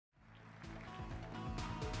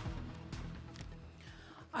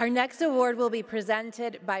Our next award will be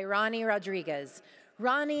presented by Ronnie Rodriguez.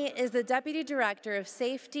 Ronnie is the Deputy Director of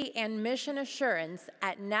Safety and Mission Assurance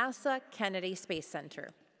at NASA Kennedy Space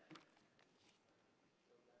Center.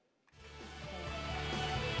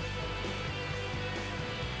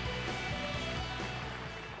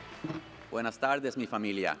 Buenas tardes, mi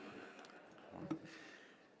familia.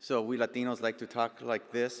 So we Latinos like to talk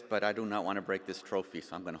like this, but I do not want to break this trophy,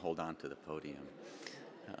 so I'm going to hold on to the podium.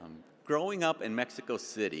 Growing up in Mexico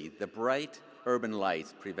City, the bright urban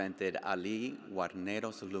lights prevented Ali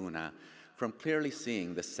Guarneros-Luna from clearly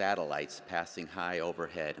seeing the satellites passing high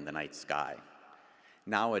overhead in the night sky.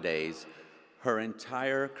 Nowadays, her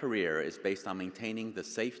entire career is based on maintaining the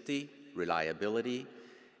safety, reliability,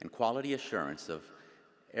 and quality assurance of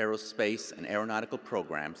aerospace and aeronautical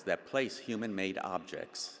programs that place human-made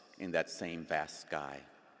objects in that same vast sky.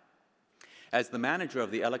 As the manager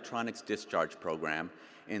of the Electronics Discharge program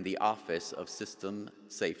in the Office of System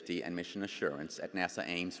Safety and Mission Assurance at NASA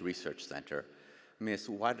Ames Research Center, Ms.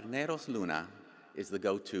 Guarneros-Luna is the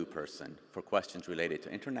go-to person for questions related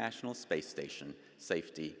to International Space Station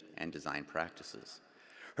safety and design practices.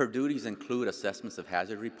 Her duties include assessments of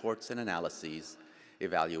hazard reports and analyses,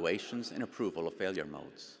 evaluations, and approval of failure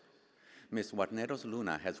modes. Ms.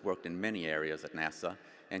 Guarneros-Luna has worked in many areas at NASA,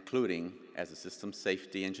 including as a systems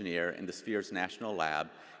safety engineer in the Sphere's National Lab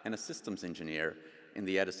and a systems engineer in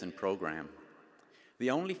the Edison program. The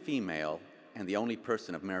only female and the only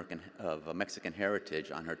person of Mexican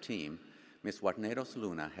heritage on her team, Ms.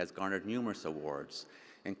 Guarneros-Luna has garnered numerous awards,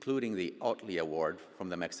 including the Otley Award from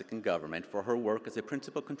the Mexican government for her work as a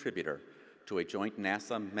principal contributor to a joint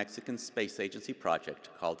NASA-Mexican Space Agency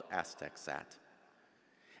project called AztecSat.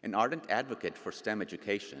 An ardent advocate for STEM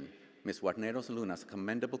education, Ms. Guarneros-Luna's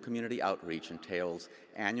commendable community outreach entails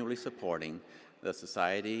annually supporting the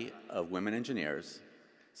Society of Women Engineers,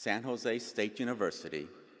 San Jose State University,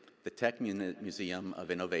 the Tech Museum of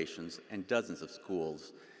Innovations, and dozens of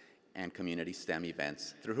schools and community STEM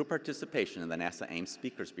events through her participation in the NASA Ames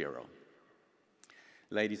Speakers Bureau.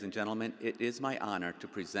 Ladies and gentlemen, it is my honor to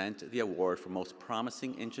present the award for Most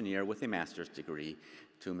Promising Engineer with a Master's Degree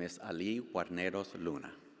to Ms. Ali Guarneros-Luna.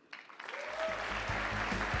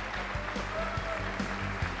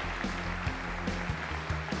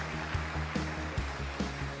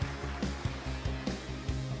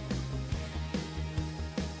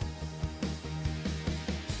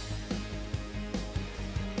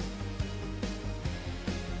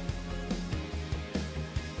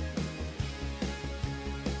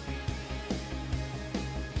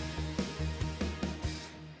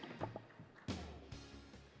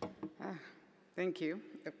 Thank you.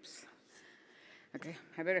 Oops. Okay,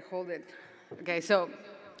 I better hold it. Okay, so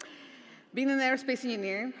being an aerospace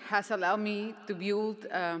engineer has allowed me to build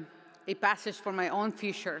a passage for my own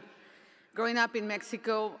future. Growing up in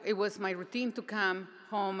Mexico, it was my routine to come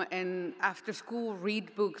home and after school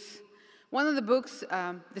read books. One of the books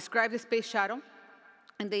described the space shuttle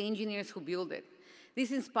and the engineers who built it. This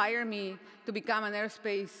inspired me to become an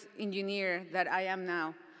aerospace engineer that I am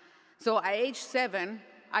now. So at age 7,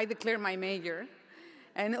 I declared my major,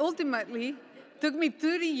 and ultimately took me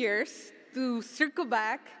 30 years to circle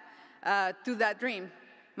back to that dream.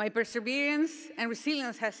 My perseverance and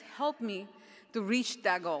resilience has helped me to reach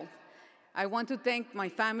that goal. I want to thank my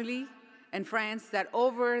family and friends that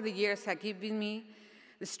over the years have given me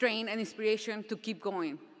the strength and inspiration to keep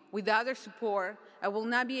going. Without their support, I will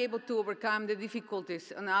not be able to overcome the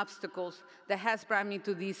difficulties and obstacles that has brought me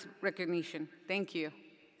to this recognition. Thank you.